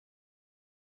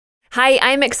Hi,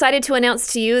 I'm excited to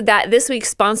announce to you that this week's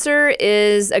sponsor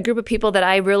is a group of people that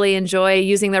I really enjoy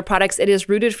using their products. It is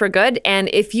Rooted for Good. And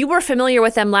if you were familiar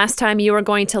with them last time, you are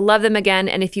going to love them again.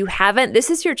 And if you haven't, this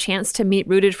is your chance to meet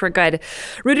Rooted for Good.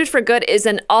 Rooted for Good is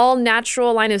an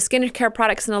all-natural line of skincare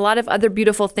products and a lot of other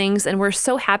beautiful things. And we're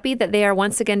so happy that they are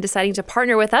once again deciding to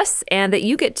partner with us and that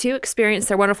you get to experience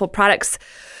their wonderful products.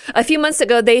 A few months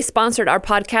ago, they sponsored our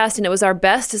podcast, and it was our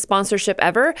best sponsorship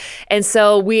ever. And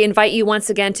so we invite you once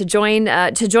again to join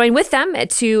with them,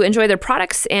 to enjoy their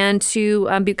products, and to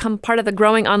become part of the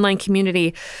growing online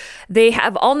community. They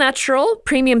have all natural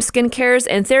premium skincare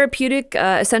and therapeutic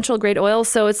essential grade oils.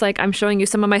 So it's like I'm showing you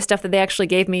some of my stuff that they actually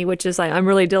gave me, which is I'm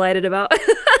really delighted about.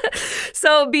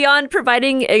 So beyond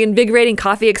providing invigorating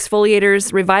coffee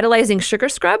exfoliators, revitalizing sugar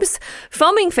scrubs,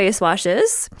 foaming face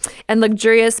washes, and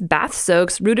luxurious bath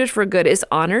soaks, Rooted for Good is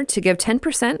honored to give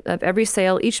 10% of every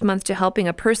sale each month to helping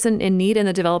a person in need in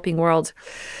the developing world.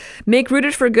 Make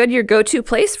Rooted for Good your go-to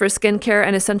place for skincare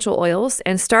and essential oils,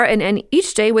 and start and end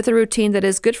each day with a routine that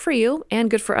is good for you and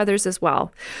good for others as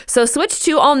well. So switch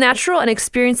to all natural and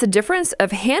experience the difference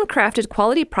of handcrafted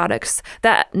quality products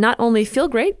that not only feel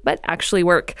great, but actually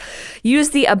work.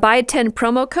 Use the Abide10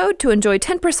 promo code to enjoy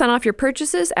 10% off your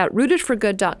purchases at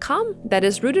rootedforgood.com. That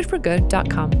is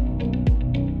rootedforgood.com.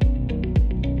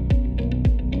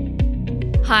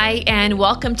 Hi, and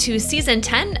welcome to Season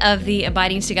 10 of the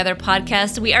Abiding Together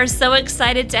podcast. We are so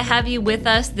excited to have you with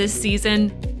us this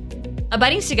season.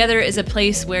 Abiding Together is a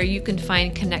place where you can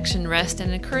find connection, rest,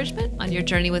 and encouragement on your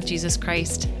journey with Jesus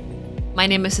Christ. My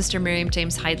name is Sister Miriam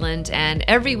James Heidland, and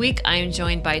every week I am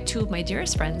joined by two of my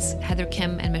dearest friends, Heather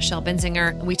Kim and Michelle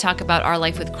Benzinger. We talk about our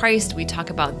life with Christ. We talk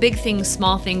about big things,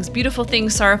 small things, beautiful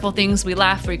things, sorrowful things. We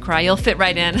laugh, we cry. You'll fit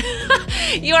right in.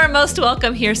 You are most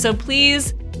welcome here, so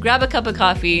please grab a cup of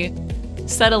coffee,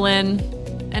 settle in,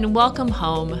 and welcome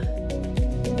home.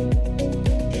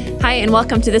 Hi, and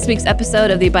welcome to this week's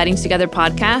episode of the Abiding Together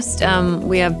podcast.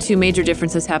 We have two major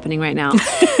differences happening right now.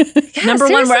 Number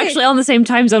one, we're actually all in the same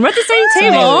time zone. We're at the same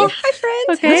table. Hi,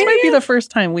 friends. Okay. This might be the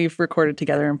first time we've recorded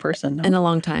together in person. No? In a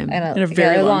long time. In a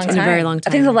very long time. In a very long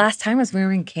time. I think the last time was we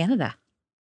were in Canada.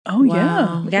 Oh,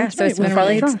 Wow. Yeah, That's so it's right, been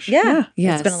with probably, Josh. yeah,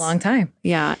 Yes. it's been a long time.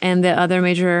 Yeah, and the other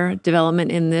major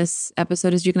development in this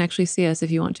episode is you can actually see us if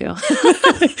you want to.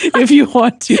 If you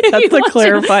want to. That's the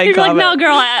clarifying You're comment. like, no,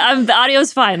 girl, the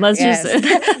audio's fine. Let's Yes. just...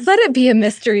 Let it be a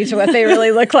mystery to what they really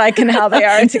look like and how they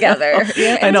are together.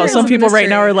 Yeah, I know. it's Some a people right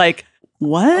now mystery. are like,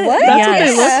 what? What? That's Yes. what they Yeah,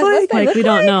 look that's like? they Like, look we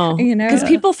don't know. You know? Because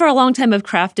people for a long time have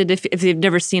crafted, if you've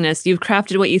never seen us, you've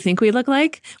crafted what you think we look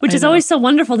like, which I is know. always so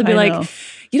wonderful to be I like, know.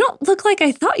 you don't look like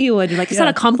I thought you would. You're like, it's Yeah.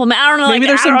 not a compliment. I don't know. Maybe like,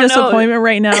 there's I some don't know. disappointment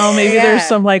right now. Maybe Yeah. there's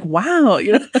some like, wow.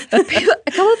 You know? A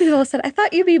couple of people said, I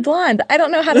thought you'd be blonde. I don't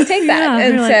know how to take that. Yeah,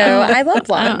 and you're so like, I love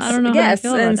blondes. I don't know Yes. how I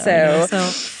feel and about that right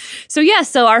now.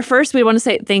 So our first, we want to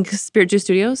say thanks Spirit Juice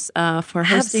Studios for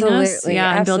hosting us. Absolutely,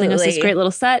 Yeah, and building us this absolutely. great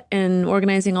little set and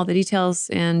organizing all the details.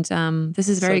 And this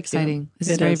is very So cute. exciting. This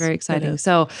is It very, is. very It exciting. is.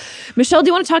 So, Michelle, do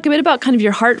you want to talk a bit about kind of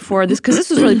your heart for this? Because this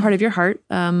was really part of your heart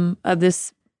of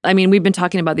this. I mean, we've been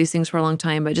talking about these things for a long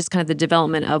time, but just kind of the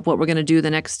development of what we're going to do the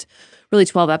next really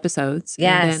 12 episodes. And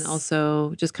Yes. then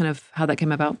also just kind of how that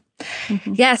came about.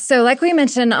 Yes. So, like we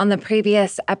mentioned on the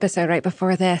previous episode right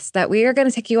before this, that we are going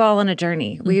to take you all on a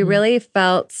journey. We really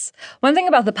felt one thing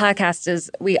about the podcast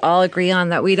is we all agree on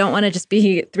that we don't want to just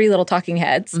be three little talking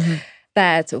heads,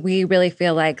 that we really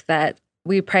feel like that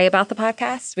we pray about the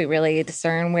podcast. We really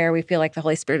discern where we feel like the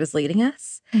Holy Spirit is leading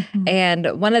us.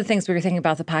 And one of the things we were thinking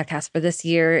about the podcast for this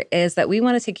year is that we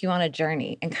want to take you on a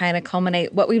journey and kind of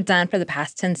culminate what we've done for the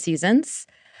past 10 seasons.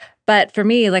 But for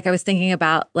me, like I was thinking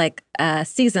about like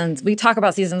seasons. We talk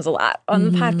about seasons a lot on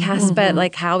the podcast, but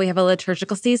like how we have a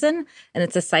liturgical season and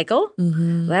it's a cycle.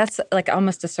 That's like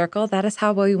almost a circle. That is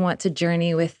how we want to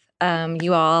journey with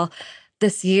you all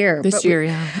this year. This But year,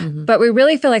 yeah. Mhm. But we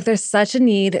really feel like there's such a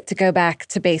need to go back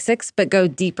to basics, but go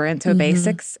deeper into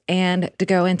basics and to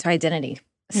go into identity.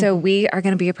 So we are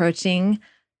going to be approaching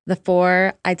the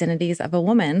 4 identities of a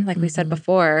woman, like we said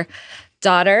before,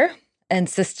 daughter and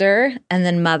sister, and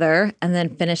then mother, and then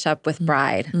finish up with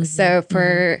bride. So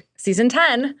for season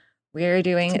 10, we're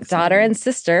doing daughter and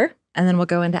sister, and then we'll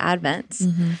go into Advent.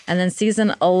 And then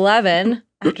season 11,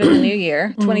 after the new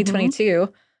year,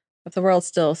 2022, if the world's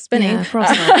still spinning.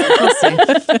 Yeah, we'll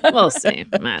see. We'll see.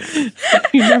 Man.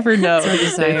 You never know. hard to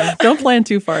say. Don't plan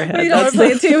too far ahead. We don't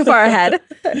play too far ahead.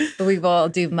 But we will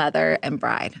do mother and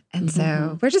bride. And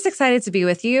so we're just excited to be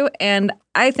with you. And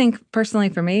I think personally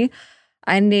for me,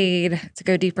 I need to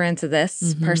go deeper into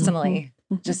this personally,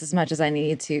 just as much as I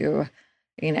need to,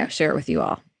 share it with you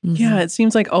all. Yeah, it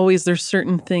seems like always there's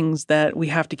certain things that we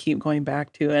have to keep going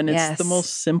back to. And it's the Yes.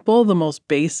 most simple, the most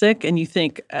basic. And you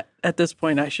think at this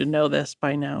point, I should know this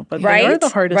by now. But they are Right? the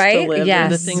hardest to Right? live. They're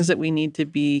the Yes. things that we need to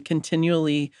be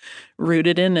continually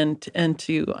rooted in and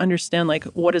to understand like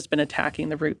what has been attacking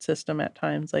the root system at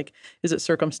times. Like, is it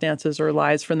circumstances or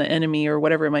lies from the enemy or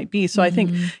whatever it might be? So I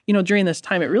think, during this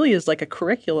time, it really is like a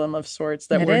curriculum of sorts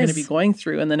that It we're going to is. be going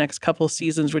through in the next couple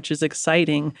seasons, which is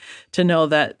exciting to know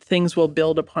that things will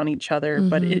build upon each other.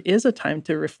 But it is a time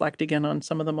to reflect again on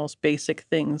some of the most basic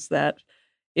things that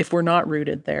if we're not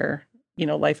rooted there,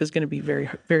 life is going to be very,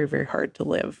 very, very hard to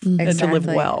live and to live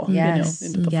Exactly. well, Yes.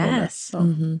 into the fullness. So.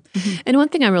 And one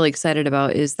thing I'm really excited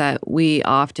about is that we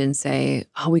often say,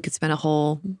 oh, we could spend a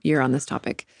whole year on this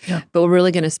topic. Yeah. But we're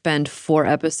really going to spend 4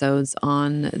 episodes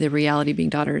on the reality being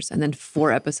daughters and then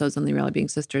 4 episodes on the reality being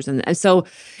sisters. And so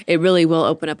it really will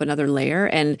open up another layer.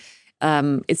 And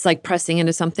it's like pressing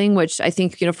into something, which I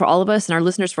think, for all of us and our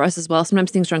listeners, for us as well,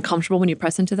 sometimes things are uncomfortable when you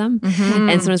press into them.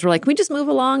 And sometimes we're like, can we just move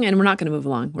along? And we're not going to move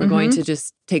along. We're going to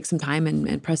just take some time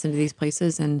and press into these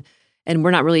places. And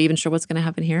we're not really even sure what's going to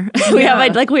happen here. We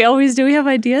have, like we always do, we have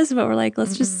ideas, but we're like,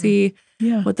 let's just see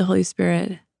what the Holy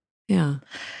Spirit. Yeah.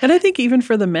 And I think even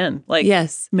for the men, like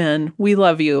Yes. men, we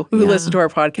love you who Yeah. listen to our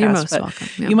podcast. You're most but welcome.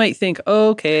 Yeah. You might think,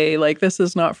 okay, like this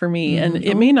is not for me. And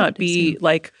it may not be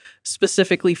like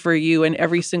specifically for you in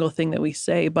every single thing that we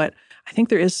say, but I think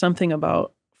there is something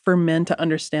about for men to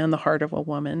understand the heart of a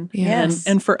woman Yes.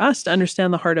 and for us to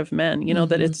understand the heart of men,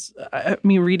 that it's,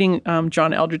 reading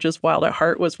John Eldridge's Wild at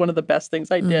Heart was one of the best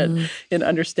things I did in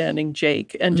understanding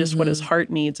Jake and just what his heart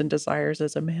needs and desires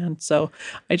as a man. So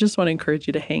I just want to encourage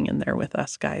you to hang in there with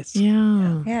us, guys.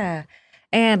 Yeah. Yeah.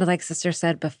 And like Sister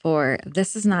said before,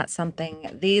 these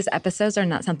episodes are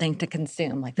not something to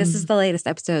consume. Like this is the latest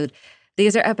episode.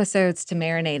 These are episodes to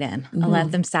marinate in and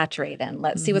let them saturate in.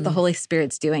 Let's see what the Holy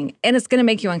Spirit's doing. And it's going to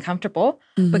make you uncomfortable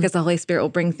because the Holy Spirit will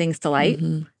bring things to light.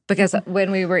 Because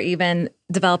when we were even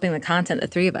developing the content, the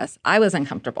 3 of us, I was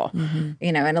uncomfortable, and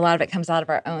a lot of it comes out of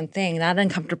our own thing, not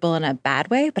uncomfortable in a bad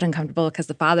way, but uncomfortable because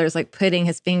the Father is like putting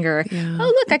his finger, oh,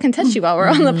 look, I can touch you while we're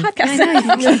on the podcast.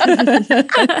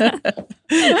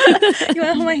 You want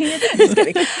to hold my hand? Just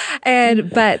kidding.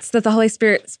 But so that the Holy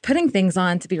Spirit's putting things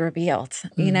on to be revealed, so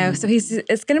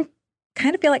it's going to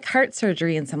kind of feel like heart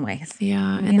surgery in some ways.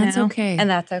 Yeah. And that's okay. And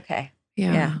that's okay.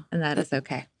 Yeah. And that is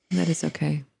okay. That is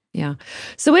okay. Yeah.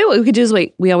 So what we could do is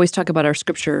we always talk about our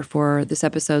scripture for this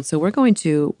episode. So we're going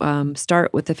to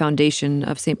start with the foundation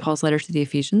of St. Paul's letter to the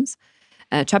Ephesians,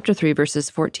 chapter 3, verses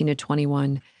 14 to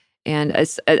 21. And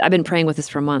I've been praying with this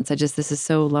for months. This is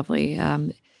so lovely.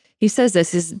 He says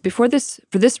for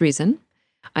this reason,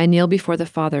 I kneel before the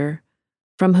Father,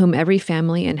 from whom every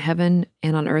family in heaven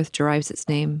and on earth derives its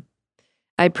name.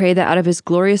 I pray that out of his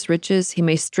glorious riches, he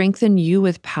may strengthen you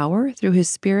with power through his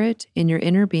Spirit in your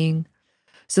inner being,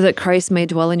 so that Christ may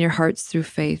dwell in your hearts through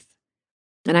faith.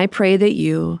 And I pray that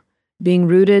you, being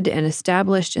rooted and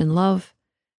established in love,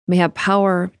 may have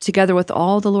power, together with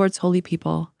all the Lord's holy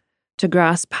people, to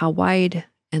grasp how wide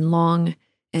and long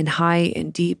and high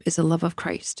and deep is the love of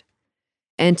Christ,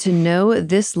 and to know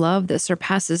this love that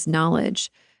surpasses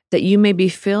knowledge, that you may be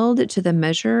filled to the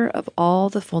measure of all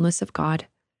the fullness of God.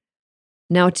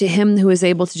 Now to him who is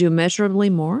able to do immeasurably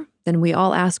more than we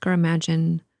all ask or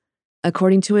imagine,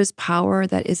 according to his power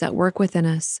that is at work within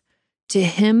us, to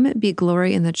him be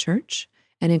glory in the church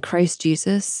and in Christ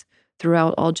Jesus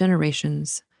throughout all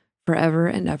generations, forever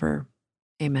and ever.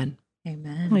 Amen.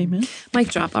 Amen. Amen. Mic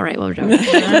drop. All right, well, we're done.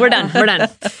 We're done.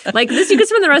 Like this, you could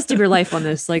spend the rest of your life on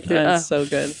this. Like That's so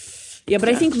good. Yeah, but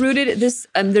I think rooted,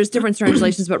 there's different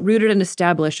translations, but rooted and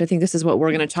established, I think this is what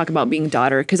we're going to talk about being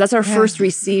daughter, because that's our first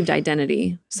received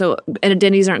identity. So, and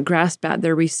identities aren't grasped at,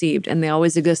 they're received, and they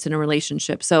always exist in a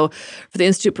relationship. So for the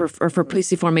Institute for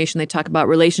Priestly Formation, they talk about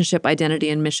relationship, identity,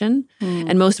 and mission,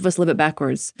 and most of us live it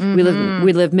backwards. We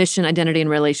live mission, identity, and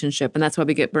relationship, and that's why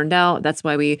we get burned out. That's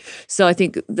why so I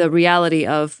think the reality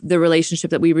of the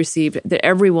relationship that we received, that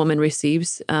every woman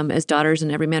receives as daughters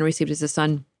and every man received as a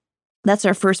son, that's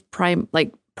our first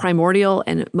primordial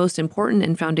and most important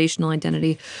and foundational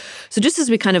identity. So just as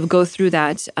we kind of go through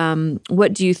that,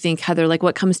 what do you think, Heather, like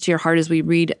what comes to your heart as we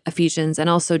read Ephesians, and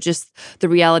also just the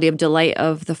reality of delight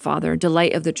of the Father,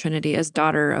 delight of the Trinity as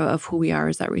daughter of who we are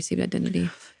as that received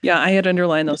identity? Yeah, I had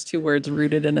underlined those 2 words,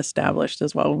 rooted and established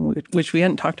as well, which we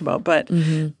hadn't talked about, but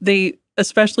they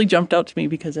especially jumped out to me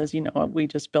because, as you know, we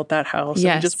just built that house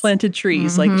and we just planted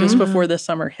trees like just before the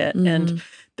summer hit. And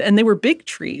and they were big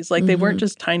trees. Like they weren't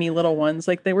just tiny little ones.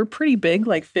 Like they were pretty big,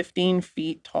 like 15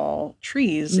 feet tall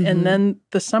trees. And then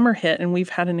the summer hit and we've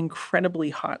had an incredibly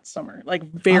hot summer, like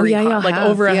very hot, like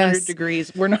over 100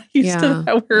 degrees. We're not used to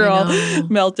that. We're all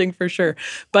melting for sure.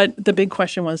 But the big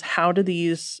question was, how do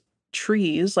these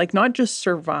trees like not just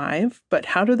survive, but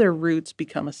how do their roots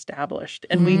become established?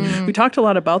 And we talked a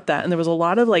lot about that. And there was a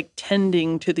lot of like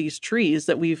tending to these trees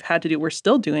that we've had to do. We're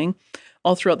still doing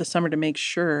all throughout the summer to make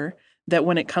sure that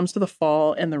when it comes to the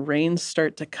fall and the rains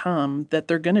start to come, that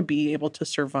they're going to be able to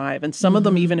survive. And some of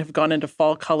them even have gone into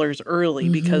fall colors early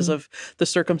because of the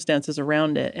circumstances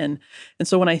around it. And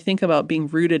so when I think about being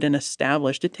rooted and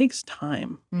established, it takes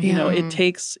time. You know, it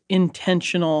takes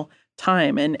intentional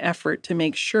time and effort to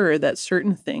make sure that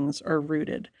certain things are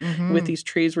rooted. With these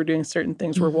trees, we're doing certain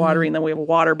things. We're watering them. We have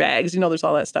water bags. You know, there's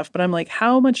all that stuff. But I'm like,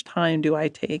 how much time do I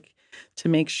take to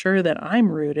make sure that I'm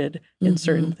rooted in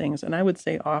certain things? And I would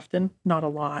say often, not a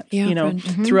lot. You know,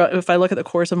 throughout, if I look at the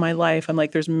course of my life, I'm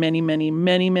like, there's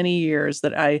many years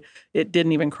that it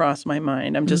didn't even cross my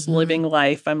mind. I'm just living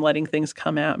life. I'm letting things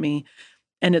come at me.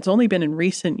 And it's only been in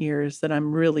recent years that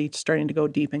I'm really starting to go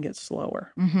deep and get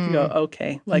slower. To go,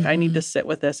 okay, like I need to sit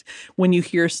with this. When you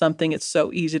hear something, it's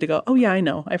so easy to go, oh yeah, I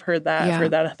know. I've heard that. I've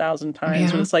heard that 1,000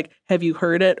 times. And it's like, have you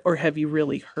heard it or have you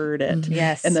really heard it?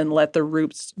 Yes. And then let the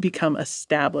roots become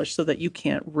established so that you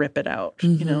can't rip it out,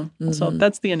 you know? So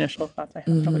that's the initial thoughts I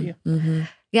have. How about you?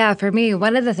 Yeah, for me,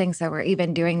 one of the things that we're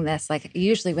even doing this, like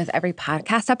usually with every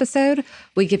podcast episode,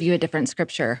 we give you a different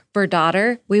scripture. For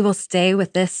daughter, we will stay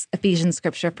with this Ephesians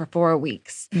scripture for 4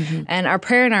 weeks. And our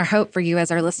prayer and our hope for you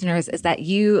as our listeners is that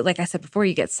you, like I said before,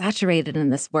 you get saturated in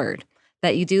this word,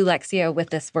 that you do Lectio with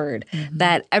this word,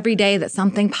 that every day that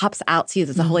something pops out to you,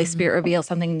 that the Holy Spirit reveals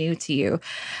something new to you.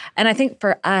 And I think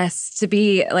for us to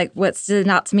be like, what stood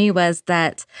out to me was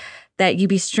that you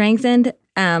be strengthened,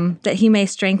 that he may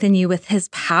strengthen you with his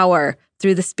power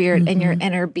through the Spirit in your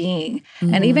inner being.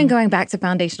 And even going back to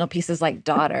foundational pieces like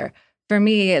daughter, for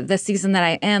me, the season that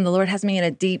I am, the Lord has me in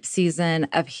a deep season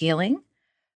of healing,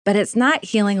 but it's not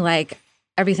healing like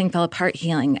everything fell apart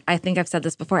healing. I think I've said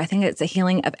this before. I think it's a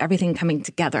healing of everything coming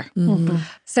together.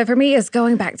 So for me, it's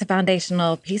going back to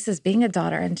foundational pieces, being a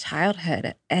daughter in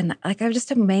childhood. And like, I'm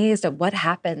just amazed at what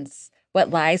happens,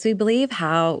 what lies we believe,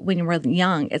 how when we're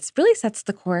young, it really sets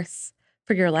the course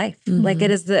for your life. Like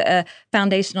it is the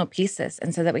foundational pieces.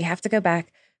 And so that we have to go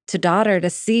back to daughter to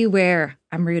see where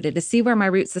I'm rooted, to see where my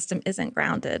root system isn't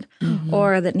grounded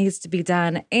or that needs to be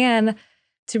done. And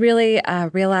to really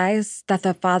realize that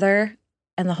the Father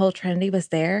and the whole Trinity was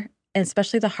there, and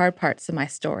especially the hard parts of my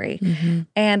story.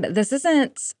 And this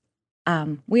isn't,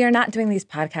 we are not doing these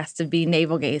podcasts to be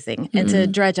navel gazing and to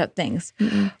dredge up things.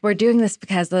 We're doing this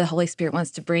because the Holy Spirit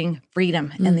wants to bring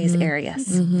freedom in these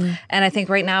areas. And I think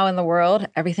right now in the world,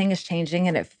 everything is changing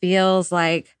and it feels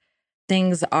like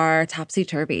things are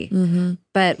topsy-turvy.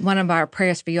 But one of our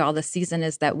prayers for you all this season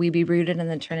is that we be rooted in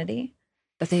the Trinity,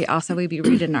 but they also we be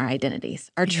rooted in our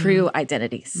identities, our true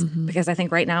identities. Because I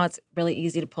think right now it's really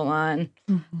easy to pull on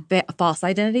false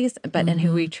identities, but in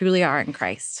who we truly are in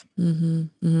Christ.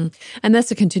 And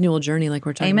that's a continual journey, like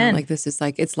we're talking about. Like this is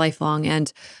like, it's lifelong.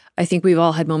 And I think we've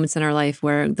all had moments in our life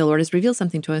where the Lord has revealed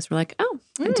something to us. We're like, oh,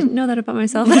 I didn't know that about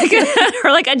myself. Like,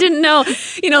 or like, I didn't know,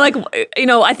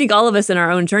 I think all of us in our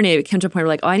own journey, it came to a point where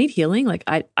like, oh, I need healing. Like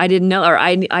I didn't know, or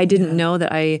I didn't know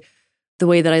that the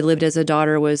way that I lived as a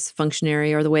daughter was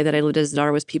functionary, or the way that I lived as a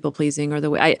daughter was people pleasing, or the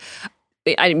way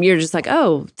you're just like,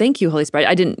 oh, thank you, Holy Spirit.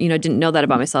 I didn't know that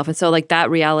about myself. And so like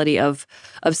that reality of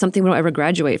something we don't ever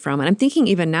graduate from. And I'm thinking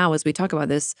even now as we talk about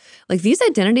this, like these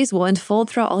identities will unfold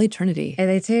throughout all eternity. And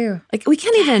they too. Like we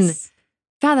can't even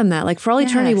fathom that. Like for all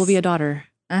eternity, we'll be a daughter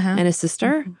and a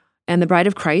sister and the bride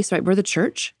of Christ, right? We're the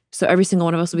church. So every single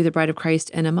one of us will be the bride of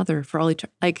Christ and a mother for all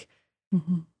eternity. Like,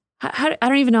 I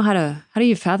don't even know how do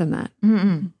you fathom that?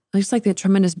 I just like the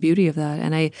tremendous beauty of that.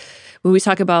 And when we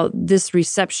talk about this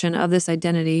reception of this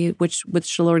identity, which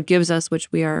the Lord gives us,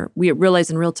 which we realize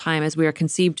in real time as we are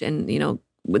conceived, and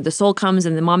when the soul comes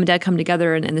and the mom and dad come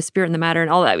together, and the spirit and the matter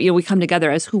and all that, we come together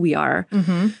as who we are.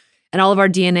 And all of our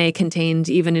DNA contained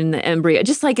even in the embryo.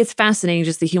 Just like it's fascinating,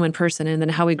 just the human person, and then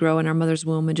how we grow in our mother's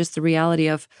womb, and just the reality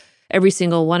of every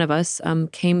single one of us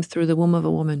came through the womb of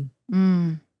a woman.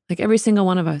 Like every single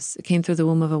one of us came through the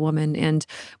womb of a woman. And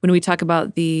when we talk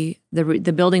about the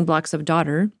building blocks of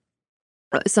daughter,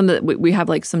 we have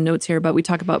like some notes here, but we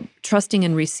talk about trusting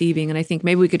and receiving. And I think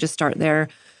maybe we could just start there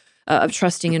of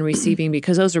trusting and receiving,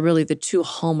 because those are really the two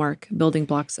hallmark building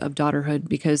blocks of daughterhood.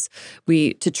 Because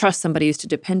to trust somebody is to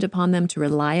depend upon them, to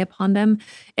rely upon them,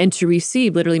 and to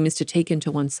receive literally means to take into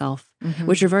oneself,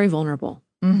 which are very vulnerable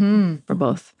for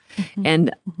both.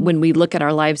 And when we look at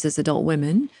our lives as adult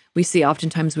women, we see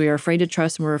oftentimes we are afraid to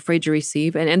trust and we're afraid to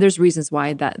receive. And there's reasons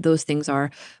why those things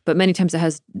are, but many times it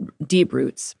has deep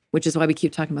roots, which is why we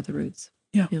keep talking about the roots.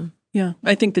 Yeah.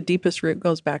 I think the deepest root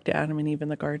goes back to Adam and Eve in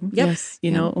the garden. Yes. You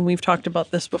know, and we've talked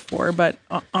about this before, but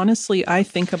honestly, I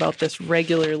think about this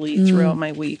regularly throughout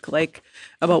my week, like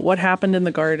about what happened in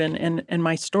the garden and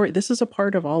my story. This is a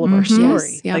part of all of our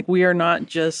story. Yes. Yeah. Like we are not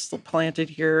just planted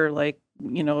here, like,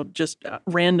 you know, just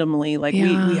randomly. Like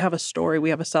we have a story, we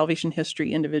have a salvation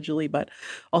history individually, but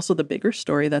also the bigger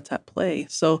story that's at play.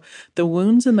 So the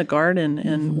wounds in the garden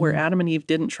and where Adam and Eve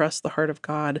didn't trust the heart of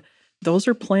God, those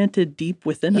are planted deep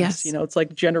within us. You know, it's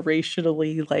like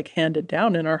generationally like handed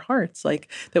down in our hearts,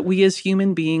 like that we as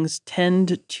human beings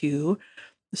tend to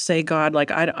say, God, like,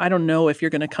 I don't know if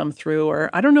you're going to come through, or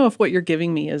I don't know if what you're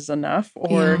giving me is enough,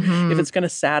 or if it's going to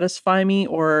satisfy me,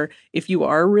 or if you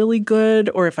are really good,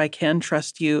 or if I can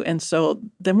trust you. And so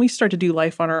then we start to do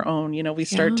life on our own. You know, we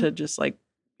start to just like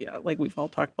we've all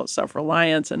talked about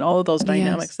self-reliance and all of those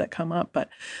dynamics that come up. But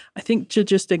I think to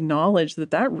just acknowledge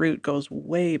that root goes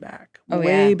way back,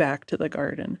 back to the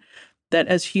garden, that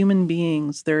as human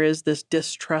beings, there is this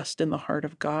distrust in the heart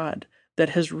of God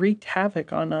that has wreaked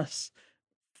havoc on us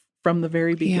from the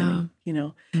very beginning, you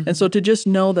know? And so to just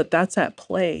know that that's at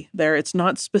play there, it's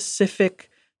not specific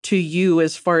to you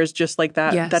as far as just like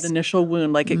that initial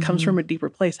wound, like it comes from a deeper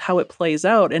place. How it plays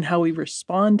out and how we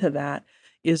respond to that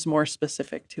is more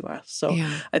specific to us. So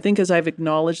I think as I've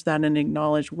acknowledged that and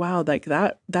acknowledged, wow, like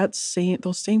those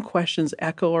same questions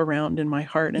echo around in my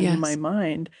heart and in my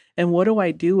mind. And what do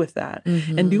I do with that?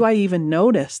 And do I even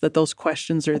notice that those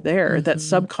questions are there, that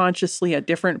subconsciously at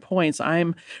different points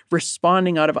I'm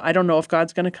responding out of, I don't know if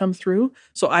God's going to come through,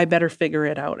 so I better figure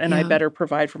it out and I better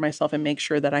provide for myself and make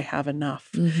sure that I have enough.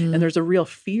 And there's a real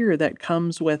fear that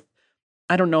comes with,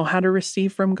 I don't know how to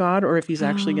receive from God, or if he's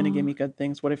actually going to give me good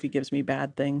things. What if he gives me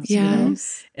bad things? You know?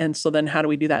 And so then how do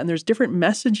we do that? And there's different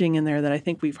messaging in there that I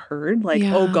think we've heard, like,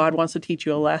 oh, God wants to teach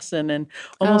you a lesson, and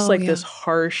almost this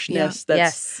harshness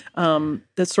that's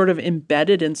sort of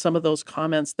embedded in some of those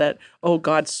comments that, oh,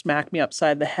 God smacked me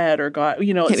upside the head, or God,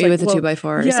 you know, hit me with a 2x4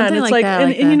 or something and it's like that.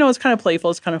 And you know, it's kind of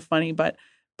playful, it's kind of funny, but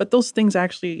those things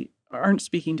actually aren't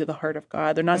speaking to the heart of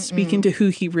God. They're not speaking to who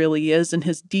he really is and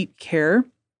his deep care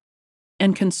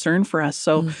and concern for us.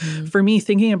 So for me,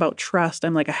 thinking about trust,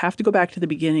 I'm like, I have to go back to the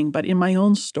beginning, but in my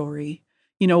own story,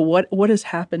 you know, what has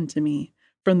happened to me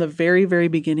from the very, very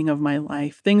beginning of my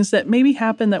life, things that maybe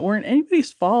happened that weren't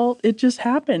anybody's fault. It just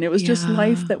happened. It was just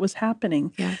life that was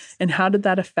happening. And how did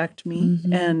that affect me?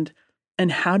 And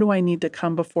how do I need to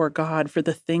come before God for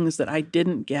the things that I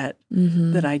didn't get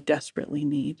that I desperately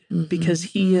need? Because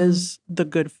he is the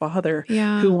good Father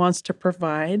who wants to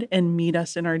provide and meet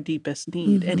us in our deepest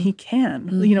need. And he can.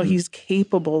 You know, he's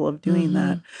capable of doing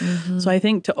that. So I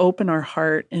think to open our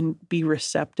heart and be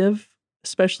receptive,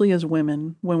 especially as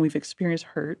women, when we've experienced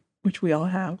hurt, which we all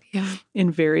have in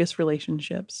various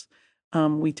relationships,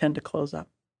 we tend to close up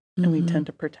and we tend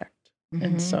to protect.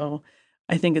 And so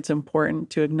I think it's important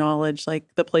to acknowledge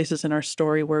like the places in our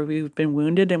story where we've been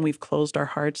wounded and we've closed our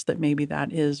hearts, that maybe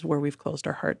that is where we've closed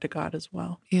our heart to God as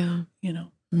well. You know?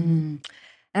 And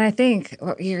I think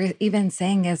what you're even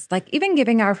saying is like, even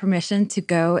giving our permission to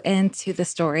go into the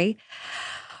story,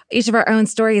 each of our own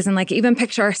stories, and like even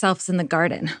picture ourselves in the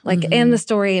garden, like in the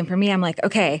story. And for me, I'm like,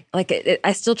 okay, like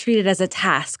I still treat it as a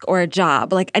task or a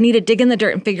job. Like I need to dig in the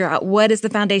dirt and figure out what is the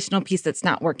foundational piece that's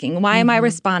not working. Why am I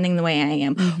responding the way I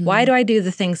am? Why do I do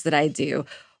the things that I do?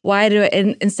 Why do it?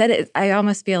 And instead, I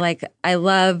almost feel like I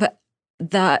love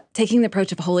taking the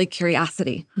approach of holy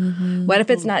curiosity. What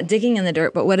if it's not digging in the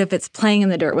dirt, but what if it's playing in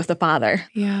the dirt with the Father?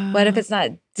 What if it's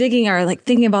not digging or like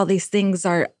thinking of all these things,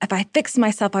 or if I fix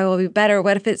myself, I will be better?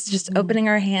 What if it's just opening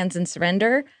our hands and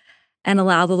surrender and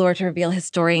allow the Lord to reveal his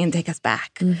story and take us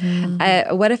back?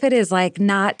 What if it is like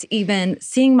not even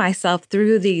seeing myself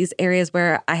through these areas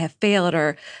where I have failed,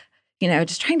 or you know,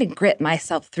 just trying to grit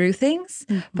myself through things.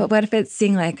 But what if it's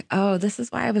seeing like, oh, this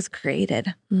is why I was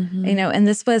created, you know, and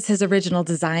this was his original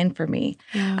design for me.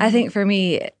 I think for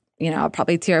me, you know, I'll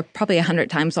probably tear probably 100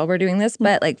 times while we're doing this,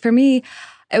 but like for me,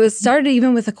 it was started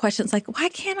even with the questions like, why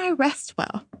can't I rest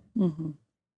well? You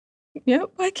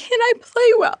know, why can't I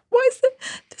play well? Why is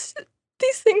it,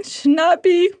 these things should not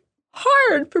be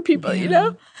hard for people, you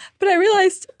know? But I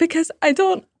realized because I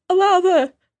don't allow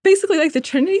basically like the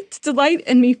Trinity to delight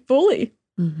in me fully.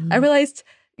 I realized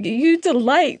you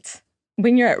delight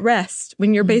when you're at rest,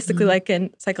 when you're basically like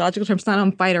in psychological terms, not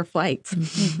on fight or flight.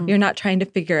 You're not trying to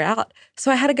figure it out.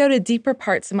 So I had to go to deeper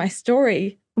parts of my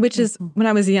story, which is when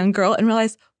I was a young girl, and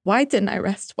realize, why didn't I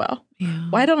rest well? Yeah.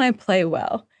 Why don't I play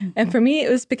well? And for me, it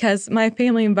was because my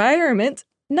family environment,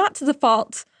 not to the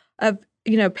fault of,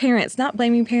 parents, not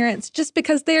blaming parents, just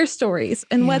because their stories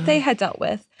and what they had dealt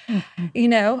with.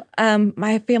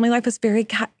 My family life was very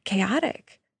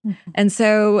chaotic. And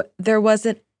so there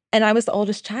wasn't, and I was the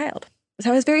oldest child. So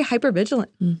I was very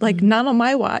hypervigilant, like not on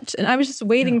my watch. And I was just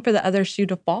waiting for the other shoe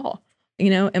to fall,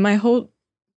 and my whole,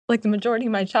 like the majority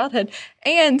of my childhood.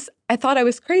 And I thought I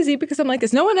was crazy because I'm like,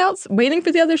 is no one else waiting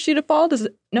for the other shoe to fall? Does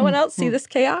no one else see this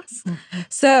chaos?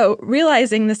 So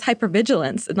realizing this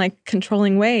hypervigilance and like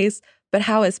controlling ways, but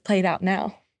how it's played out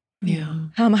now. Yeah.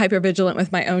 How I'm hypervigilant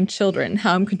with my own children,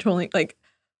 how I'm controlling, like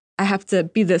I have to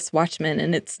be this watchman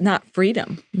and it's not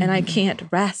freedom and I can't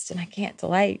rest and I can't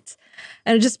delight.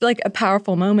 And it just like a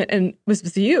powerful moment, and it was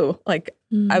with you. Like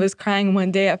I was crying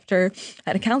one day after I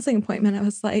had a counseling appointment. I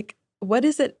was like, what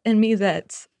is it in me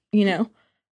that,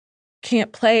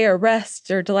 can't play or rest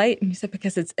or delight? And you said,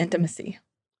 because it's intimacy.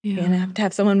 Yeah. And I have to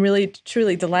have someone really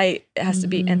truly delight. It has to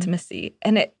be intimacy.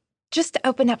 And it just to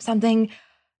open up something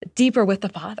deeper with the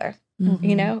Father,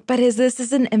 But this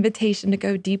is an invitation to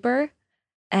go deeper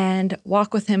and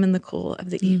walk with him in the cool of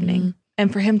the evening.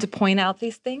 And for him to point out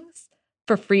these things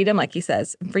for freedom, like he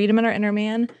says, freedom in our inner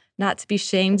man, not to be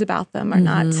shamed about them or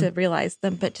not to realize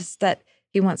them, but just that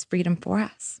he wants freedom for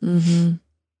us.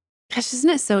 Gosh, isn't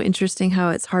it so interesting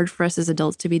how it's hard for us as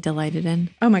adults to be delighted in?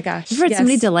 Oh my gosh. You've heard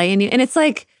somebody delight in you, and it's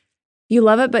like, you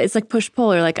love it, but it's like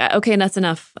push-pull, or like, okay, that's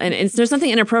enough. And there's something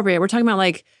inappropriate. We're talking about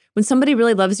like, when somebody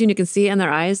really loves you and you can see it in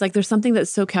their eyes, like there's something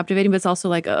that's so captivating, but it's also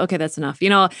like, okay, that's enough,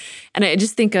 And I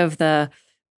just think of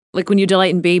like when you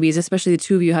delight in babies, especially the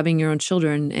two of you having your own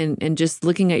children and just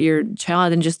looking at your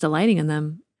child and just delighting in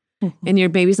them. And your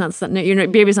baby's not saying,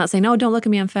 "No, don't look at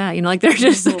me, I'm fat." Like they're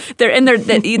just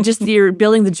you're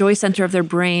building the joy center of their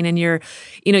brain, and you're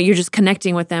just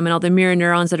connecting with them and all the mirror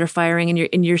neurons that are firing,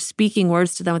 and you're speaking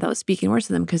words to them without speaking words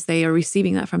to them because they are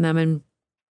receiving that from them. And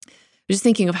just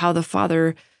thinking of how the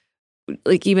Father,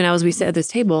 like even as we sit at this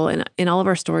table and in all of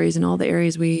our stories and all the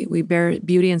areas we bear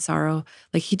beauty and sorrow,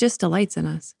 like he just delights in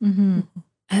us. And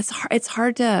it's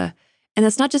hard to, and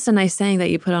that's not just a nice saying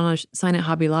that you put on a sign at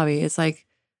Hobby Lobby. It's like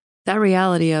that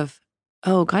reality of,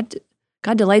 oh, God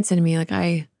delights in me. Like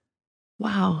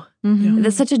wow.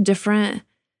 That's such a different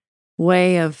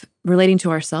way of relating to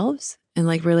ourselves and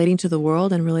like relating to the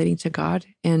world and relating to God.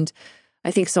 And I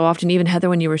think so often, even Heather,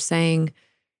 when you were saying,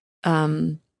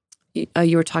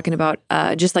 you were talking about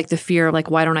just like the fear of like,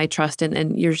 why don't I trust?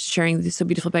 And you're sharing so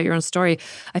beautiful about your own story.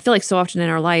 I feel like so often in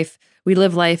our life, we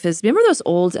live life as, remember those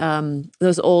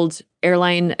old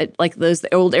airline, like those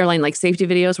old airline like safety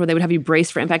videos where they would have you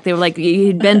brace for impact. They were like,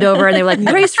 you'd bend over and they were like,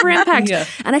 brace for impact. Yeah.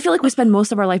 And I feel like we spend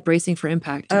most of our life bracing for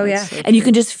impact. Oh yeah. So and you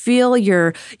can just feel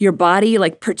your body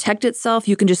like protect itself.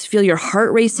 You can just feel your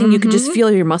heart racing. You can just feel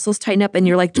your muscles tighten up, and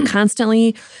you're like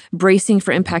constantly bracing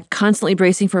for impact, constantly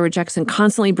bracing for rejection,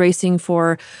 constantly bracing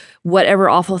for whatever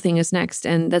awful thing is next.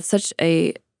 And that's such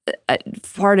a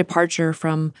far departure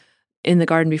from in the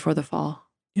garden before the fall.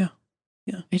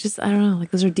 Yeah. I don't know,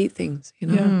 like those are deep things,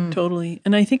 Yeah, totally.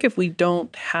 And I think if we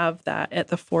don't have that at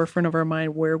the forefront of our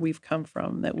mind, where we've come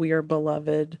from, that we are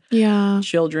beloved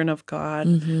children of God,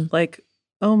 like,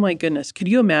 oh my goodness, could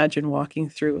you imagine walking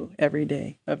through every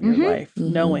day of your life,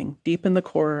 knowing deep in the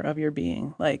core of your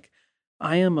being, like,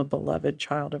 I am a beloved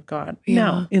child of God. Yeah.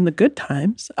 Now, in the good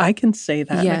times, I can say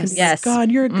that. Yes. I can be like,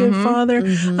 God, you're a good father.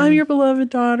 I'm your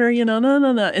beloved daughter,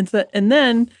 no. And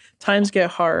then times get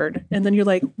hard, and then you're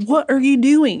like, what are you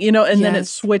doing? And then it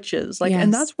switches. Like,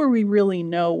 and that's where we really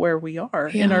know where we are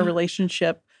in our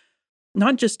relationship,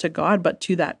 not just to God, but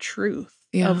to that truth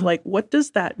of like, what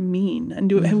does that mean? And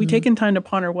have we taken time to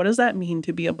ponder, what does that mean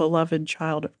to be a beloved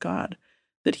child of God?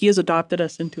 That he has adopted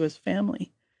us into his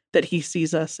family, that he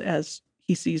sees us as,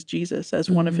 he sees Jesus as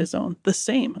one of his own, the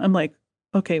same. I'm like,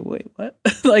 okay, wait, what?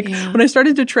 When I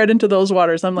started to tread into those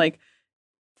waters, I'm like,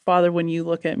 Father, when you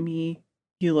look at me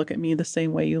the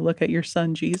same way you look at your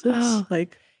son, Jesus. Oh.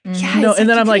 Like, no. And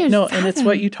then I'm like, no. And it's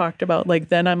what you talked about. Like,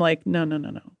 then I'm like,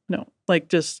 no. Like,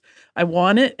 just, I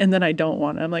want it. And then I don't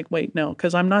want it. I'm like, wait, no,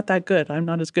 because I'm not that good. I'm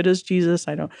not as good as Jesus.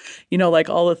 I don't, like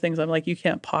all the things. I'm like, you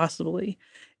can't possibly.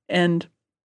 And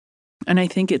I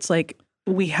think it's like,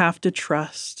 we have to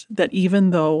trust that even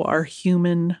though our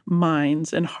human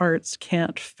minds and hearts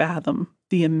can't fathom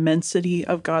the immensity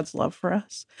of God's love for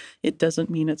us, it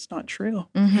doesn't mean it's not true.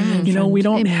 We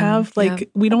don't have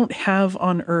we don't have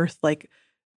on earth like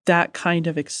that kind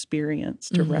of experience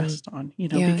to rest on,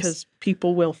 because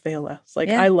people will fail us. Like,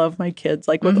 I love my kids,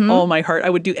 like with all my heart.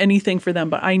 I would do anything for them,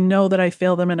 but I know that I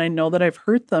fail them and I know that I've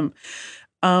hurt them.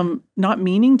 not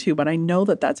meaning to, but I know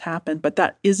that that's happened, but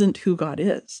that isn't who God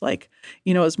is. Like,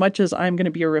 as much as I'm going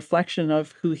to be a reflection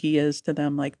of who he is to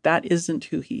them, like that isn't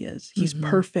who he is. He's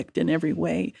perfect in every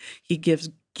way. He gives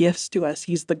gifts to us.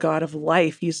 He's the God of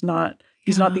life. He's not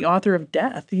the author of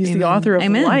death. He's the author of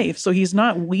life. So he's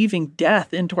not weaving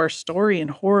death into our story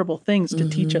and horrible things to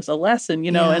teach us a lesson,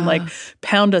 and like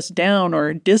pound us down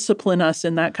or discipline us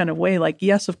in that kind of way. Like,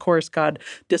 yes, of course, God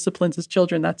disciplines his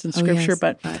children. That's in scripture,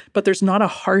 but there's not a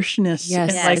harshness.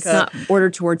 Yes, and like it's not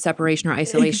ordered toward separation or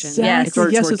isolation. Exactly. It's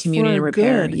ordered toward communion and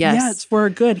repair. Good. Yes. Yeah, it's for our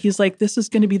good. He's like, this is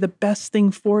going to be the best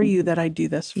thing for you that I do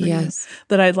this for you,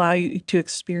 that I allow you to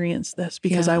experience this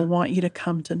because I want you to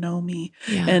come to know me.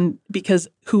 Yeah. And because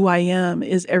who I am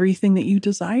is everything that you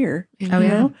desire. Oh,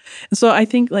 yeah. And so I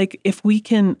think like if we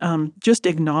can just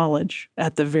acknowledge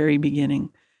at the very beginning,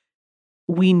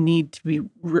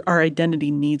 our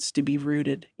identity needs to be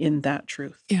rooted in that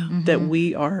truth. Yeah. That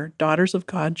we are daughters of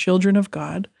God, children of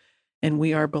God, and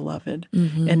we are beloved.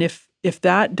 And if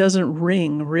that doesn't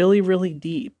ring really, really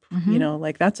deep,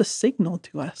 like that's a signal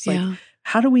to us. Like,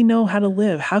 how do we know how to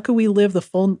live? How can we live the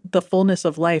fullness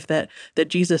of life that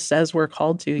Jesus says we're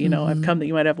called to? I've come that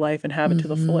you might have life and have it to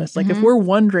the fullest. Like if we're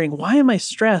wondering, why am I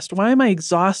stressed? Why am I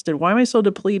exhausted? Why am I so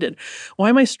depleted? Why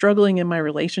am I struggling in my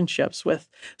relationships with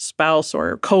spouse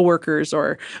or coworkers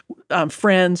or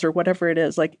friends or whatever it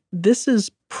is? Like this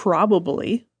is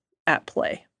probably at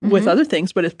play with other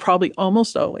things, but it's probably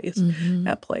almost always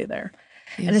at play there.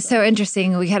 And it's so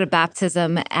interesting. We had a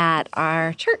baptism at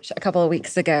our church a couple of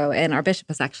weeks ago, and our bishop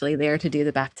was actually there to do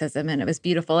the baptism, and it was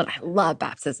beautiful. And I love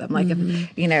baptism. Like,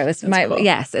 it's cool.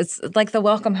 Yes, it's like the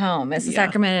welcome home. It's the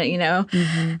sacrament,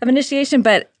 of initiation,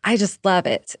 but I just love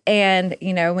it. And,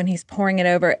 when he's pouring it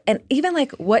over, and even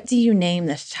like, what do you name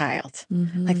this child?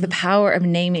 Like the power of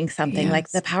naming something, like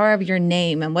the power of your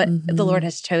name and what the Lord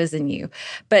has chosen you.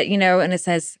 But, and it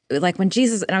says, like when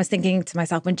Jesus, and I was thinking to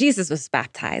myself, when Jesus was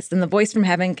baptized and the voice from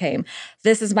heaven came,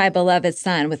 "This is my beloved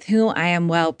son with whom I am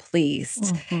well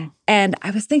pleased." And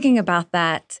I was thinking about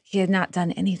that. He had not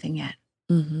done anything yet.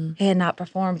 He had not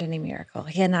performed any miracle.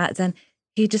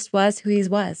 He just was who he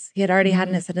was. He had already had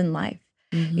an incident in life,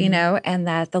 and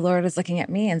that the Lord was looking at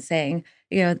me and saying,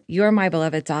 "You're my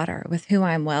beloved daughter with whom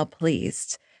I'm well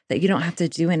pleased, that you don't have to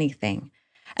do anything."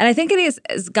 And I think it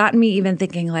has gotten me even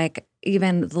thinking, like,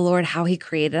 even the Lord, how he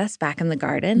created us back in the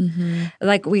garden.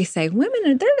 Like we say,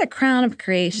 women, they're the crown of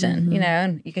creation,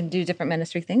 and you can do different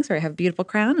ministry things where you have a beautiful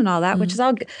crown and all that, which is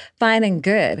all fine and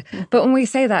good. But when we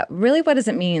say that, really, what does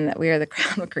it mean that we are the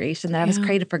crown of creation, that I was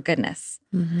created for goodness,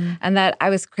 and that I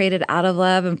was created out of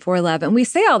love and for love? And we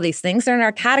say all these things. They're in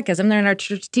our catechism, they're in our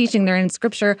church teaching, they're in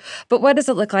scripture. But what does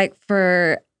it look like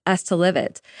for us to live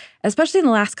it, especially in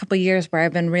the last couple of years where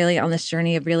I've been really on this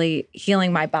journey of really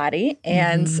healing my body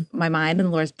and my mind, and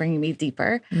the Lord's bringing me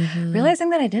deeper,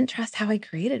 realizing that I didn't trust how he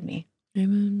created me.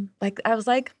 Amen. Like, I was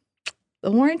like,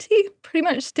 the warranty pretty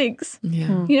much stinks.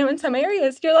 Yeah. In some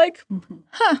areas, you're like,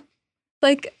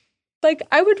 like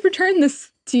I would return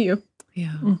this to you.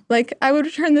 Yeah. Like, I would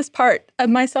return this part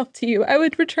of myself to you. I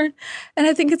would return. And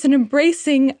I think it's an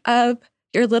embracing of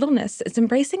your littleness. It's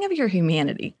embracing of your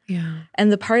humanity. Yeah.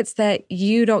 And the parts that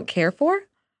you don't care for,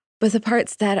 but the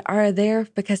parts that are there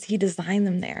because he designed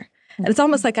them there. And it's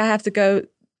almost like I have to go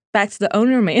back to the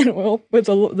owner manual with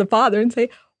the Father and say,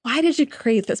 why did you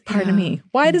create this part of me?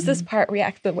 Why does this part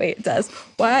react the way it does?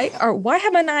 Why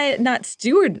have I not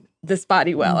stewarded this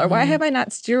body well? Or why have I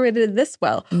not stewarded this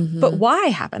well? But why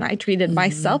haven't I treated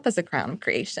myself as a crown of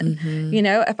creation?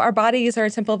 If our bodies are a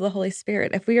temple of the Holy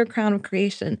Spirit, if we are a crown of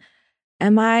creation,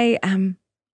 am I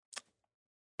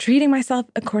treating myself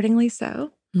accordingly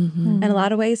so? In a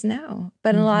lot of ways, no.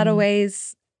 But in a lot of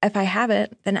ways, if I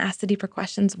haven't, then ask the deeper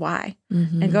questions, why?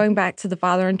 And going back to the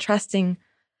Father and trusting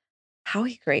how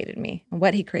he created me and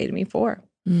what he created me for.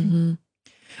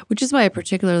 Which is why I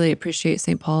particularly appreciate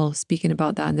St. Paul speaking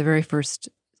about that in the very first,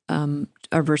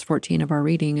 verse 14 of our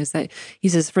reading, is that he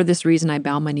says, "For this reason I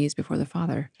bow my knees before the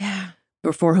Father,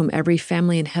 before whom every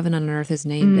family in heaven and on earth is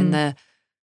named." And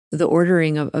the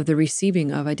ordering of the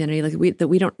receiving of identity, like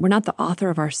we're not the author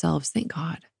of ourselves, thank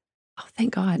God. Oh,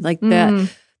 thank God. Like that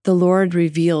the Lord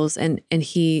reveals, and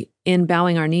he, in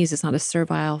bowing our knees, it's not a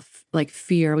servile like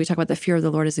fear. We talk about the fear of the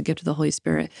Lord as a gift of the Holy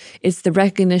Spirit. It's the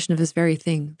recognition of this very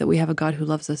thing, that we have a God who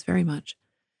loves us very much,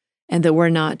 and that we're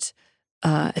not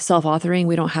self-authoring.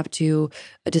 We don't have to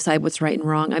decide what's right and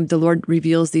wrong. The Lord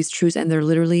reveals these truths, and they're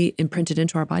literally imprinted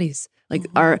into our bodies. Like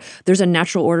there's a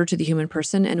natural order to the human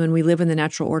person. And when we live in the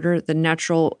natural order, the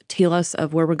natural telos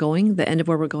of where we're going, the end of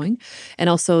where we're going, and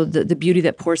also the beauty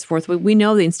that pours forth. We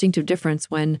know the instinctive difference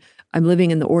when I'm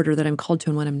living in the order that I'm called to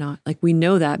and when I'm not. Like we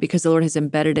know that because the Lord has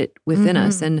embedded it within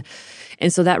us. And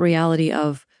so that reality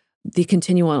of the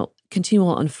continual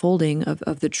unfolding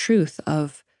of the truth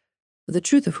of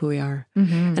who we are.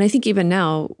 And I think even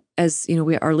now, as you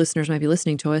know, our listeners might be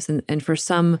listening to us, and for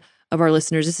some of our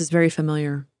listeners, this is very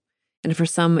familiar. And for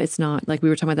some, it's not. Like we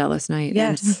were talking about that last night.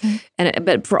 Yes.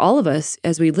 But for all of us,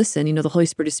 as we listen, you know, the Holy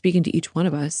Spirit is speaking to each one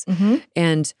of us.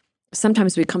 And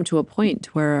sometimes we come to a point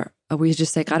where we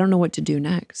just like, I don't know what to do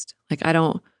next. Like I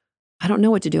don't know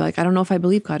what to do. Like I don't know if I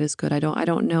believe God is good. I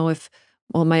don't know if,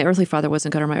 well, my earthly father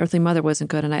wasn't good or my earthly mother wasn't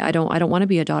good, and I don't want to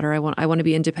be a daughter. I want to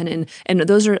be independent. And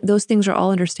those things are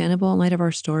all understandable in light of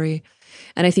our story.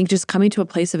 And I think just coming to a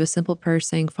place of a simple prayer,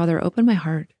 saying, Father, open my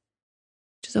heart.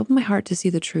 Just open my heart to see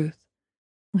the truth.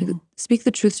 Like, speak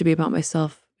the truth to me about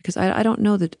myself, because I don't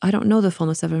know the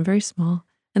fullness of it. I'm very small,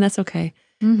 and that's okay.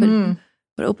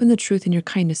 But open the truth in your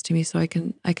kindness to me, so I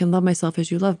can love myself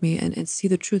as you love me, and see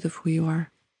the truth of who you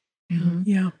are.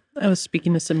 Yeah. I was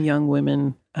speaking to some young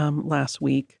women last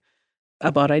week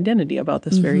about identity, about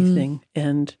this very thing.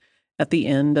 And at the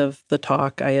end of the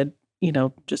talk, I had,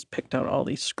 just picked out all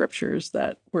these scriptures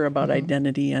that were about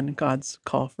identity and God's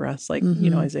call for us. Like,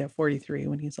 Isaiah 43,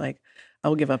 when he's like, I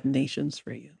will give up nations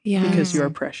for you because you are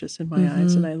precious in my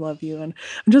eyes and I love you. And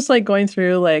I'm just like going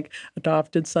through like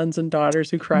adopted sons and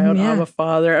daughters who cry out, Abba,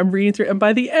 Father. I'm reading through. And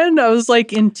by the end, I was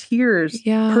like in tears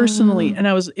personally. And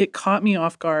it caught me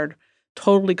off guard.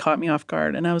 Totally caught me off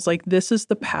guard. And I was like, this is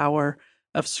the power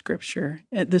of Scripture.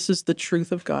 This is the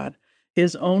truth of God,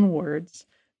 His own words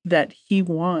that He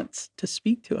wants to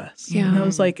speak to us. Yeah. And I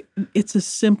was like, it's as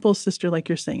simple, sister, like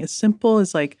you're saying, as simple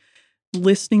as like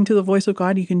listening to the voice of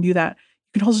God. You can do that.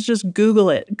 You can also just Google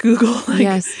it. Google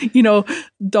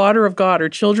daughter of God or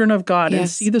children of God and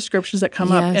see the scriptures that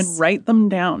come up and write them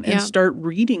down and start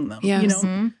reading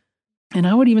them, And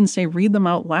I would even say read them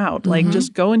out loud. Like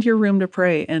just go into your room to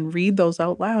pray and read those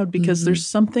out loud, because there's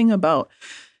something about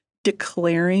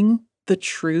declaring the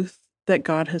truth that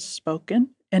God has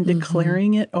spoken and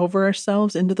declaring it over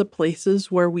ourselves into the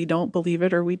places where we don't believe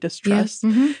it or we distrust.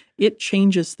 It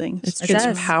changes things.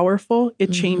 It's powerful.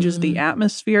 It changes the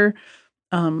atmosphere.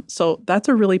 So that's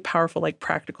a really powerful, like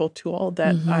practical tool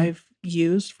that I've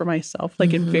used for myself,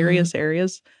 like in various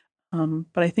areas.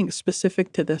 But I think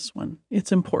specific to this one,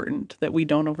 it's important that we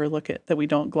don't overlook it, that we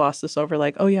don't gloss this over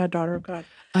like, oh yeah, daughter of God.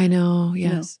 I know,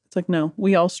 yes. It's like, no,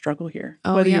 we all struggle here.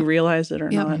 Whether you realize it or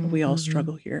not, we all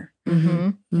struggle here.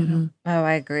 Oh,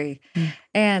 I agree.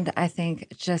 And I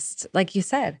think just like you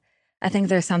said, I think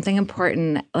there's something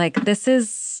important. Like this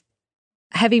is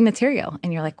heavy material.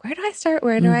 And you're like, where do I start?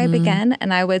 Where do I begin?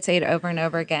 And I would say it over and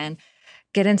over again,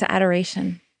 get into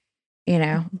adoration.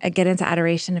 Get into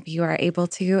adoration if you are able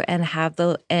to,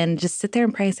 and just sit there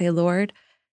and pray and say, Lord,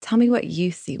 tell me what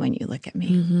you see when you look at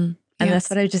me. And that's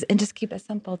what and just keep it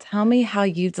simple. Tell me how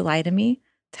you delight in me.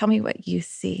 Tell me what you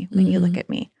see when you look at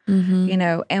me,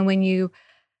 and when you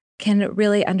can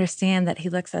really understand that He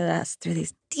looks at us through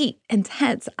these deep,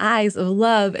 intense eyes of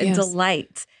love and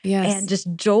delight and just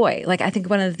joy. Like, I think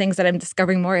one of the things that I'm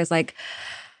discovering more is like,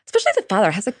 especially the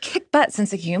Father has a kick butt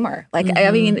sense of humor. Like, I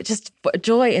mean, just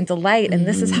joy and delight. And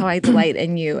this is how I delight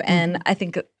in you. And I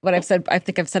think I've said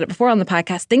it before on the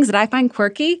podcast, things that I find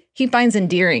quirky, He finds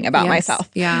endearing about myself.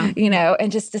 Yeah.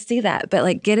 And just to see that, but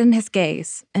like get in His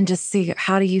gaze and just see,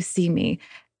 how do you see me?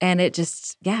 And it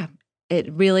just,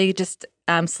 it really just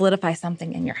solidifies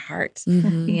something in your heart,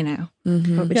 Yeah,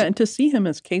 and to see Him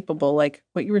as capable, like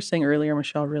what you were saying earlier,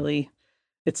 Michelle, really,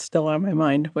 it's still on my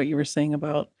mind, what you were saying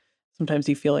about sometimes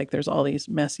you feel like there's all these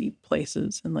messy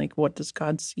places and like, what does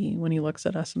God see when He looks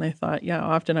at us? And I thought,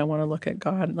 often I want to look at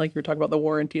God, like you were talking about the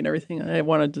warranty and everything. And I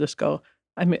wanted to just go,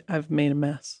 I've made a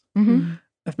mess.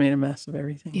 I've made a mess of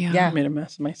everything. Yeah. I've made a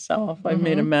mess of myself. I've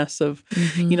made a mess of,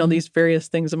 these various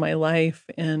things in my life.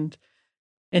 And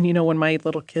when my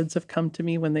little kids have come to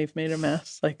me when they've made a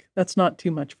mess, like that's not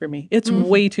too much for me. It's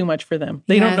way too much for them.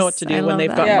 They don't know what to do when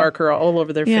they've got marker all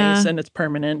over their face and it's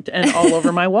permanent and all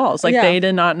over my walls. Like they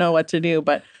did not know what to do,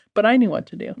 but I knew what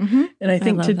to do. And I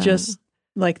think just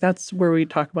like, that's where we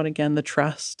talk about again, the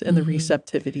trust and the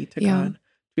receptivity to God, to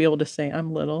be able to say,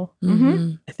 I'm little.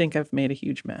 I think I've made a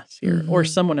huge mess here, or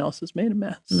someone else has made a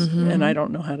mess and I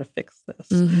don't know how to fix this.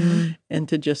 And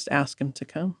to just ask Him to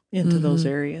come into those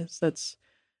areas.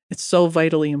 It's so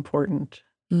vitally important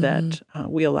that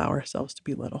we allow ourselves to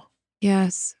be little.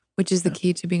 Yes, which is the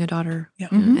key to being a daughter. Yeah.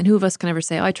 And who of us can ever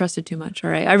say, I trusted too much,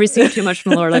 or I received too much from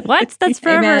the Lord? Like, what? That's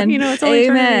forever. Amen. It's only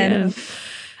eternity.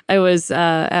 I was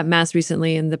at Mass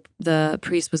recently, and the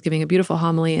priest was giving a beautiful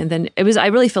homily, and then I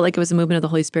really felt like it was a movement of the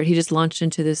Holy Spirit. He just launched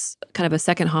into this kind of a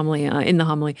second homily in the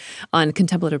homily on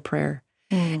contemplative prayer.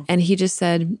 And he just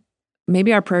said,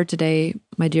 maybe our prayer today,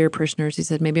 my dear parishioners, he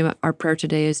said, maybe our prayer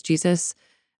today is, Jesus,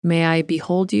 may I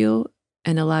behold you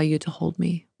and allow you to hold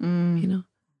me, you know?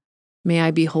 May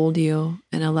I behold you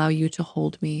and allow you to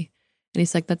hold me. And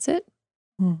he's like, that's it.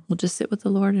 We'll just sit with the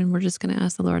Lord, and we're just going to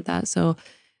ask the Lord that. So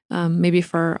maybe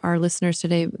for our listeners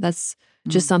today, that's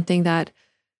just something that,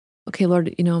 okay,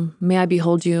 Lord, you know, may I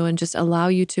behold you and just allow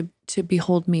you to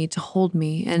behold me, to hold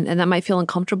me. And that might feel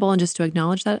uncomfortable, and just to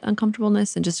acknowledge that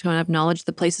uncomfortableness, and just to kind of acknowledge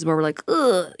the places where we're like,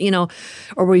 ugh, you know,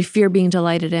 or we fear being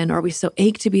delighted in, or we so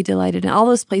ache to be delighted in. All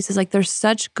those places, like there's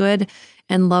such good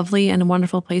and lovely and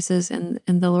wonderful places, and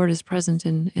the Lord is present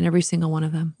in every single one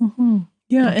of them.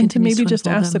 Yeah, and to maybe just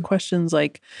ask them. the questions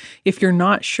like, if you're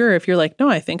not sure, if you're like, no,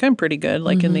 I think I'm pretty good,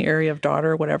 like in the area of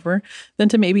daughter or whatever, then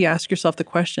to maybe ask yourself the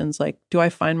questions like, do I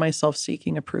find myself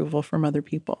seeking approval from other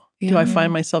people? Do I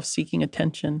find myself seeking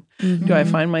attention? Do I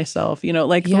find myself, you know,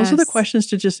 like those are the questions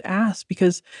to just ask,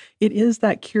 because it is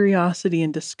that curiosity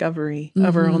and discovery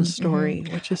of our own story,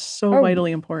 which is so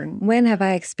vitally important. When have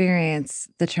I experienced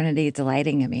the Trinity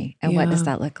delighting in me? And what does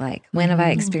that look like? When have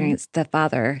I experienced the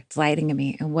Father delighting in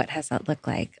me? And what has that looked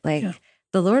like?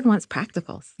 The Lord wants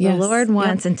practicals. The Lord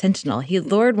wants intentional.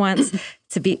 Lord wants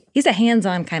to be, he's a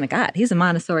hands-on kind of God. He's a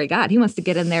Montessori God. He wants to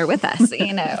get in there with us,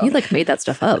 you know. He like made that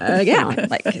stuff up. Like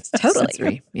it's totally.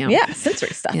 Sensory. Sensory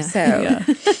stuff. So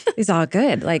he's all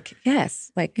good. Like,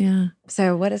 yes. Like,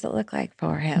 so what does it look like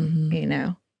for him, you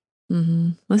know?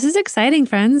 This is exciting,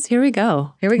 friends. Here we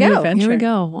go. Here we go. Here we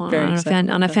go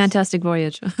on a fantastic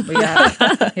voyage. Here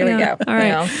we go. All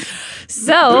right.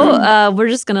 So we're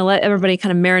just going to let everybody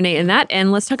kind of marinate in that,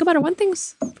 and let's talk about our one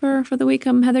things for the week.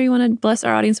 Heather, you want to bless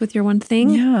our audience with your one thing?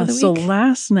 Yeah. For the So week?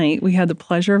 last night we had the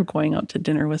pleasure of going out to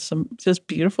dinner with some just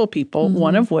beautiful people.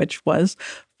 One of which was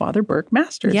Father Burke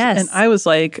Masters. Yes. And I was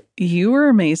like, you were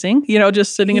amazing. You know,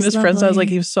 just sitting in his presence, I was like,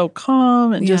 he was so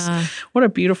calm and just what a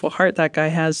beautiful heart that guy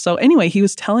has. So anyway, he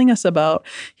was telling us about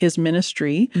his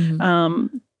ministry.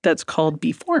 That's called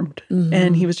Be Formed.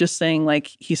 And he was just saying,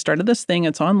 like, he started this thing,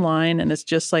 it's online, and it's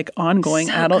just like ongoing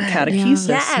adult catechesis.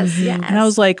 Yes. And I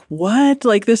was like, what?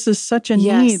 Like, this is such a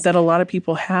need that a lot of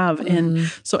people have.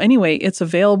 And so anyway, it's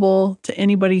available to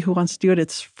anybody who wants to do it.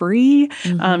 It's free.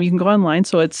 You can go online.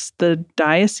 So it's the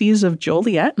Diocese of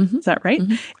Joliet. Is that right?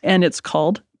 And it's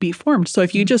called Be Formed. So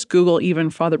if you just Google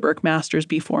even Father Burke Masters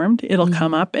Be Formed, it'll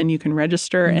come up, and you can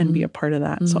register and be a part of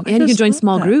that. So and you can join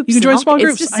small groups. You can join small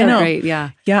groups. It's just so great. Yeah,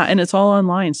 and it's all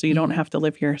online, so you don't have to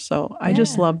live here. So I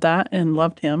just loved that and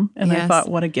loved him, and I thought,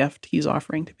 what a gift he's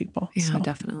offering to people. Yeah, so,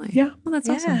 definitely. Yeah, well, that's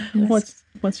awesome.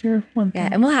 What's your one thing? Yeah,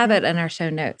 and we'll have it in our show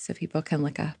notes so people can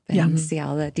look up and see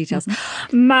all the details.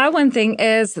 My one thing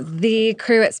is the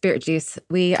crew at Spirit Juice.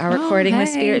 We are recording with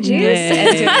Spirit Juice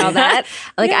and doing all that.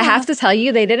 Like, I have to tell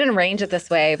you, they didn't arrange it this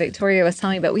way. Victoria was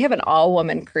telling me, but we have an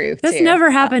all-woman crew, too. That's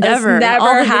never happened ever. Never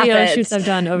all the happened. video shoots I've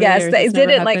done over the years. Yes, they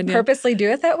didn't like purposely do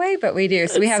it that way, but we do.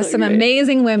 So we have some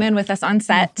amazing women with us on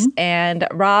set, and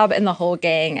Rob and the whole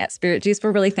gang at Spirit Juice.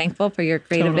 We're really thankful for your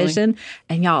creative vision.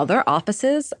 And y'all, their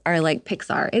offices are like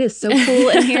Pixar. It is so cool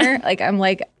in here. Like, I'm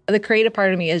like, the creative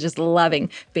part of me is just loving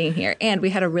being here. And we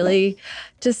had a really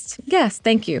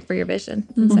thank you for your vision.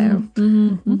 And so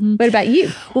what about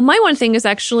you? Well, my one thing is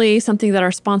actually something that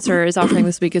our sponsor is offering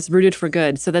this week is Rooted for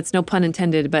Good. So that's no pun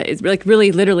intended, but it's like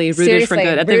really literally Rooted for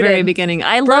Good at the very beginning.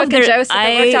 I love their, Joseph,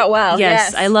 it worked out well.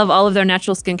 Yes, I love all of their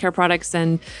natural skincare products,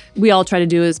 and we all try to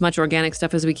do as much organic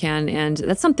stuff as we can. And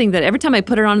that's something that every time I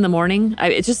put it on in the morning,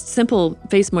 it's just simple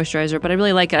face moisturizer, but I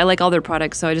really like it. I like all their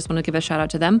products. So I just want to give a shout out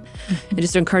to them and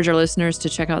just encourage our listeners to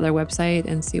check out their website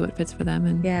and see what fits for them.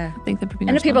 And thank them for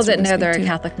being. And if people didn't know, they're a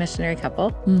Catholic missionary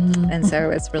couple, and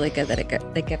so it's really good that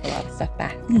they give a lot of stuff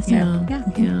back. So,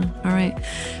 All right.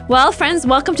 Well, friends,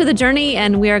 welcome to the journey,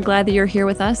 and we are glad that you're here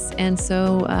with us. And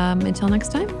so until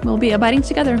next time, we'll be abiding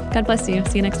together. God bless you.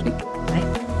 See you next week.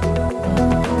 Bye.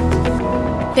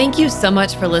 Thank you so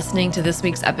much for listening to this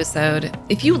week's episode.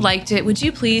 If you liked it, would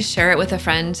you please share it with a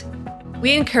friend?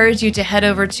 We encourage you to head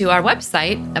over to our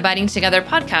website,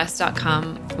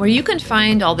 abidingtogetherpodcast.com, where you can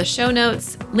find all the show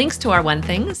notes, links to our One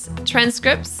Things,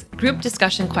 transcripts, group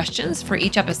discussion questions for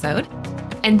each episode,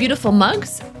 and beautiful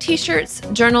mugs, t-shirts,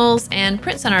 journals, and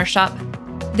prints on our shop.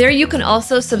 There you can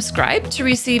also subscribe to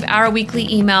receive our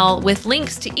weekly email with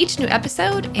links to each new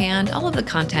episode and all of the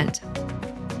content.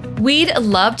 We'd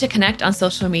love to connect on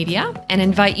social media and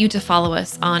invite you to follow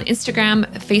us on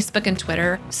Instagram, Facebook, and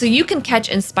Twitter so you can catch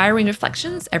inspiring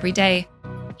reflections every day.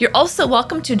 You're also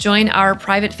welcome to join our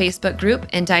private Facebook group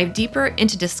and dive deeper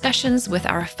into discussions with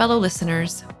our fellow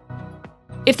listeners.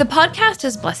 If the podcast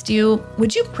has blessed you,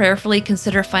 would you prayerfully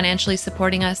consider financially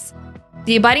supporting us?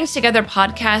 The Abiding Together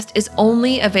podcast is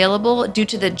only available due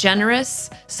to the generous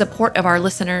support of our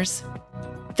listeners.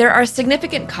 There are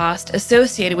significant costs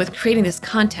associated with creating this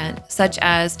content, such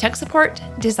as tech support,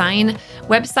 design,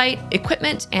 website,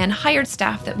 equipment, and hired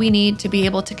staff that we need to be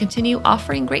able to continue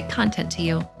offering great content to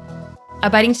you.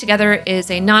 Abiding Together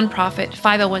is a nonprofit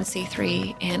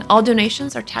 501c3, and all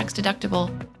donations are tax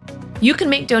deductible. You can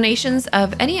make donations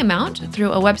of any amount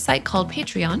through a website called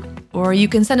Patreon, or you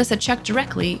can send us a check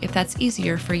directly if that's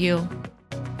easier for you.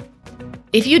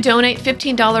 If you donate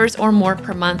 $15 or more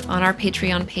per month on our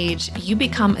Patreon page, you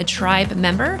become a tribe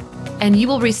member, and you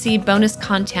will receive bonus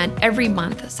content every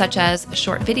month, such as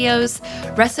short videos,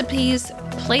 recipes,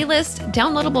 playlists,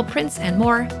 downloadable prints, and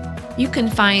more. You can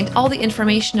find all the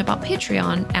information about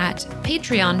Patreon at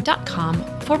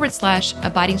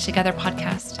patreon.com/Abiding Together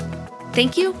podcast.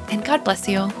 Thank you, and God bless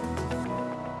you.